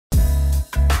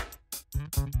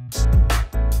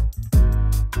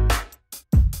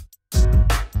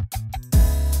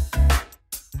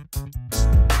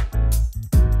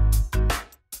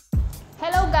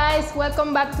guys,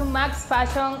 welcome back to Max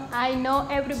Fashion. I know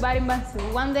everybody must be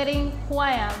wondering who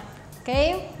I am.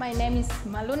 Okay, my name is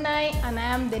Malu and I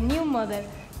am the new model.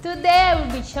 Today I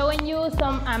will be showing you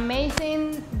some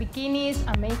amazing bikinis,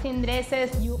 amazing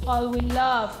dresses you all will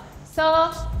love.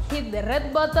 So hit the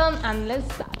red button and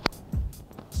let's start.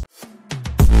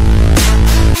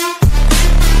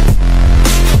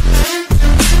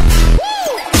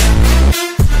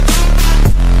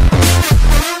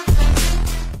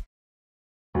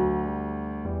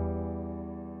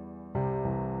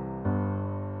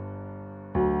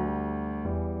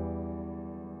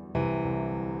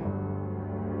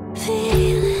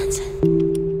 Feelings,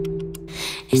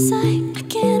 it's like I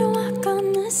can't walk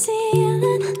on the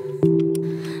ceiling.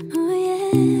 Oh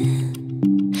yeah,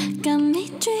 got me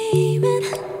dreaming,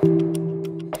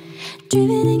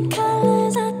 dreaming in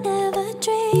colors I never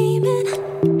dreamed in.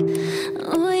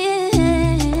 Oh yeah,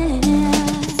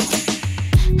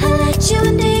 I let you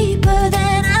in deeper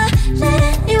than I let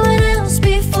anyone else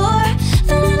before.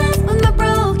 Fell in love with my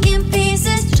broken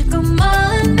pieces, took them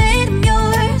all and made them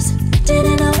yours.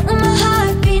 Didn't know my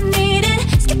heart be needed,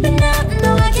 skipping out,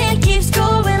 no I can't keep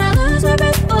score. When I lose my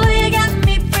breath, boy, you got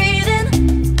me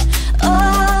breathing.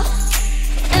 Oh,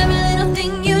 every little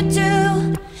thing you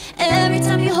do, every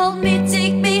time you hold me,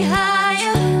 take me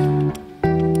higher,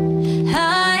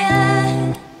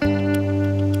 higher.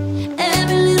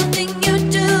 Every little thing you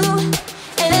do,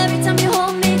 every time you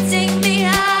hold me, take me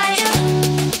higher,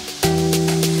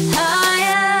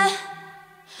 higher.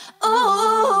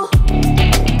 Oh.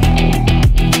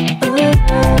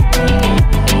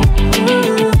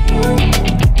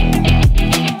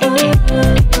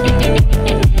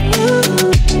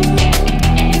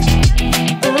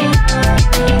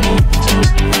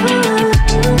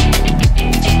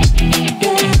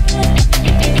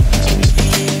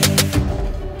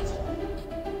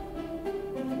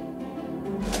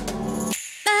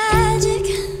 Magic,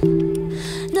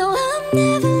 no, I'm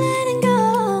never letting go.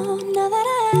 Now that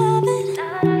I have it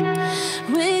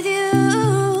with you,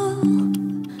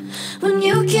 when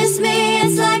you kiss me,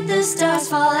 it's like the stars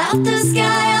fall out the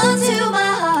sky onto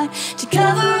my heart to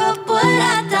cover up what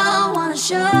I don't wanna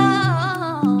show.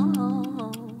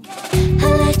 I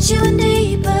let you in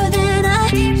deeper than I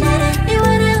let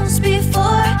anyone else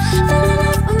before. Fell in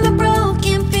love with my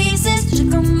broken pieces, took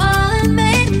them all and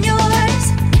made them yours.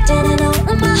 Didn't know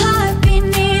my heart be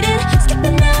needed,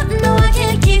 skipping out, no I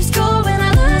can't keep score. When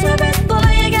I lose my breath,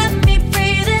 boy, you got me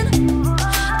breathing.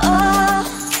 Oh,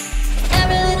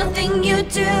 every little thing you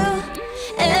do,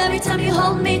 every time you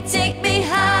hold me, take me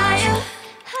higher,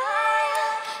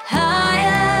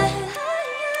 higher.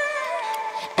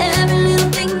 Every little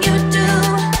thing you do,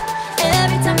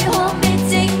 every time you hold me,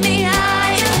 take me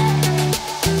higher,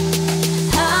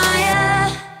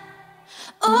 higher.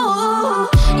 Oh,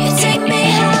 you take me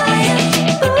higher,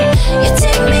 you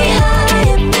take me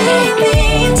higher, baby,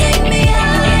 you take me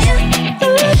higher,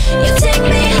 you take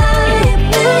me higher,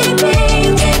 baby,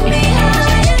 you take me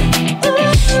higher,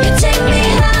 you take me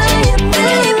higher,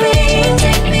 baby, you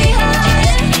take me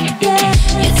higher, yeah,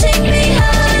 you take me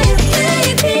higher,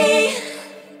 baby.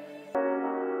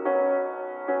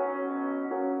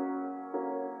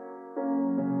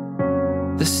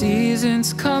 The seasons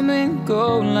come and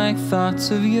go like thoughts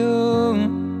of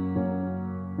you.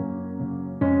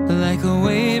 Like a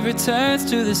wave returns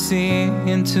to the sea,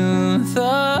 into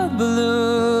the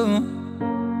blue.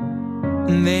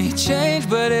 They change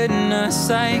but in a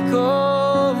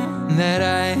cycle that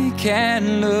I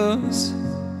can't lose.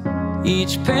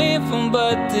 Each painful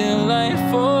but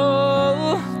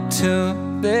delightful to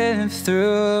live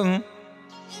through.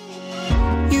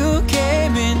 You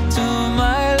came into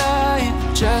my life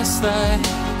just like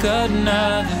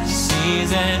another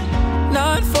season.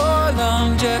 Not for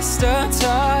long, just a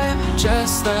time,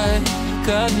 just like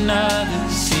another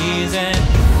season.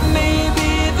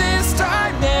 Maybe this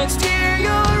time next year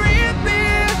you'll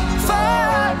reappear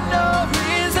for no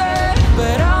reason,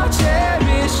 but I'll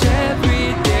cherish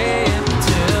every day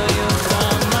until you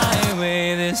come my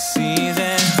way this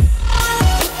season.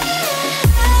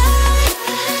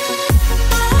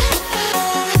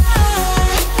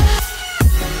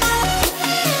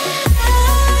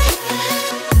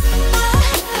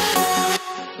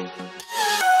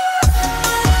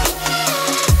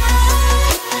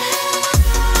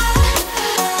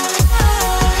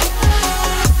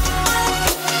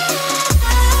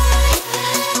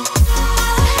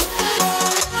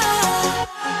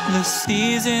 The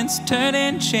seasons turn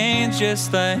and change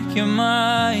just like your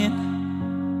mind.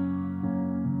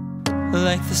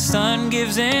 Like the sun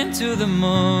gives into the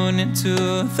moon, into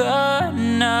the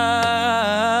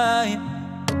night.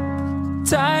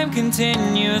 Time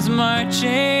continues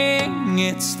marching,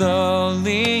 it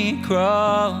slowly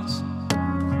crawls.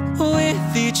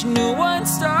 With each new one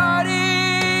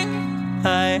starting,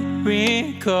 I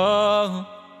recall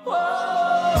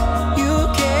you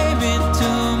came into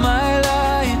my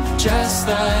life just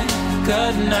like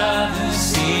another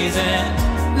season.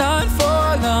 Not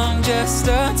for long, just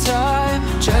a time,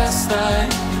 just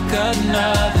like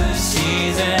another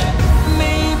season.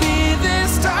 Maybe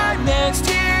this time next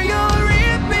year you'll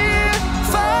reap me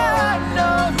for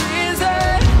no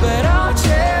reason, but I'll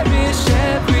cherish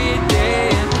every day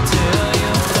until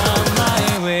you come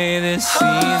my way this season.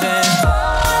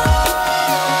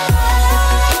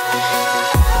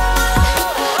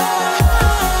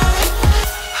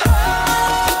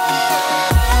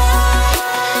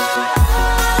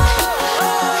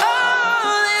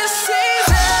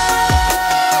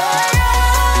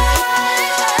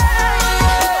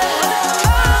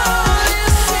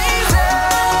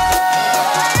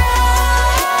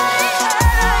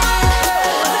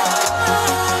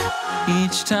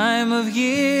 Each time of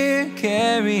year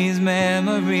carries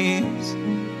memories,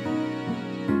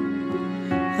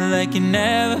 like a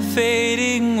never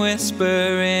fading whisper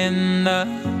in the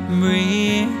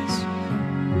breeze.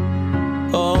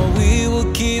 Oh, we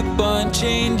will keep on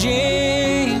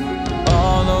changing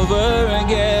all over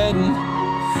again.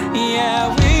 Yeah,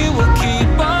 we will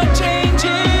keep on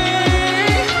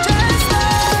changing, just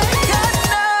like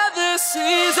another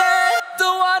season.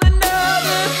 Don't want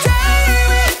another day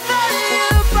without you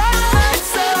by my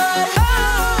side.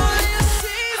 Oh, this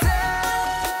season.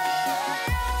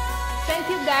 Thank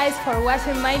you guys for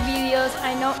watching my videos.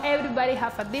 I know everybody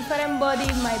have a different body.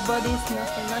 My body is not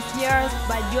the same as yours,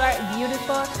 but you are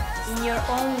beautiful in your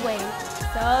own way.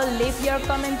 So leave your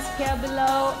comments here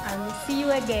below and see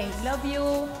you again. Love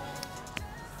you.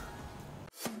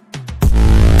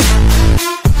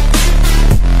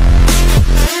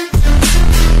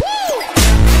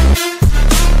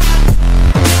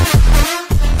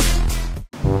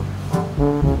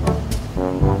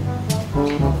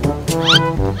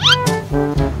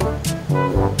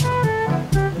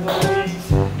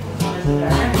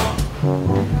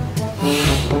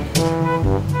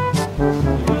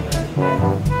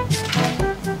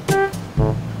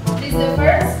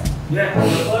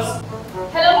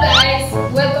 Hello guys,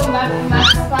 welcome back to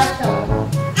Max Fashion.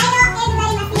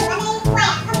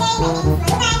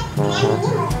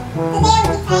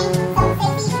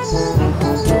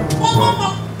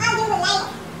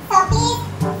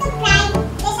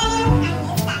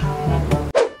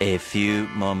 A few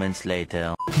moments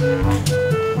later.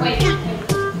 Wait.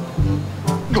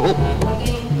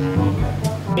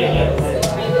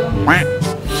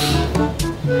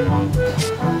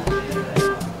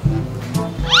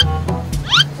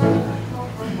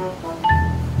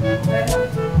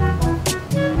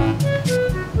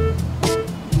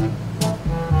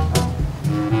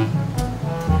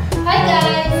 Hi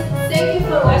guys, thank you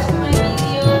for watching my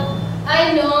video.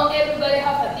 I know everybody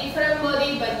have a different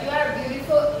body, but you are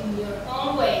beautiful in your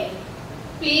own way.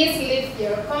 Please leave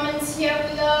your comments here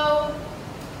below.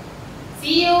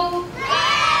 See you.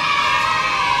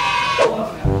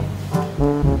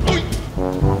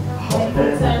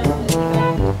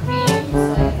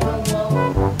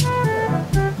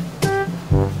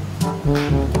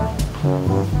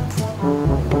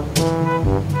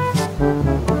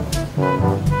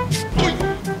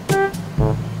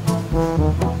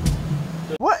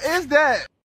 What is that?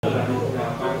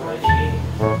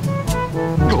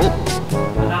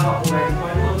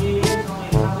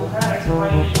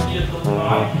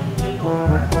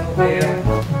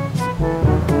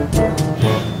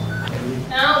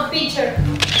 Now picture.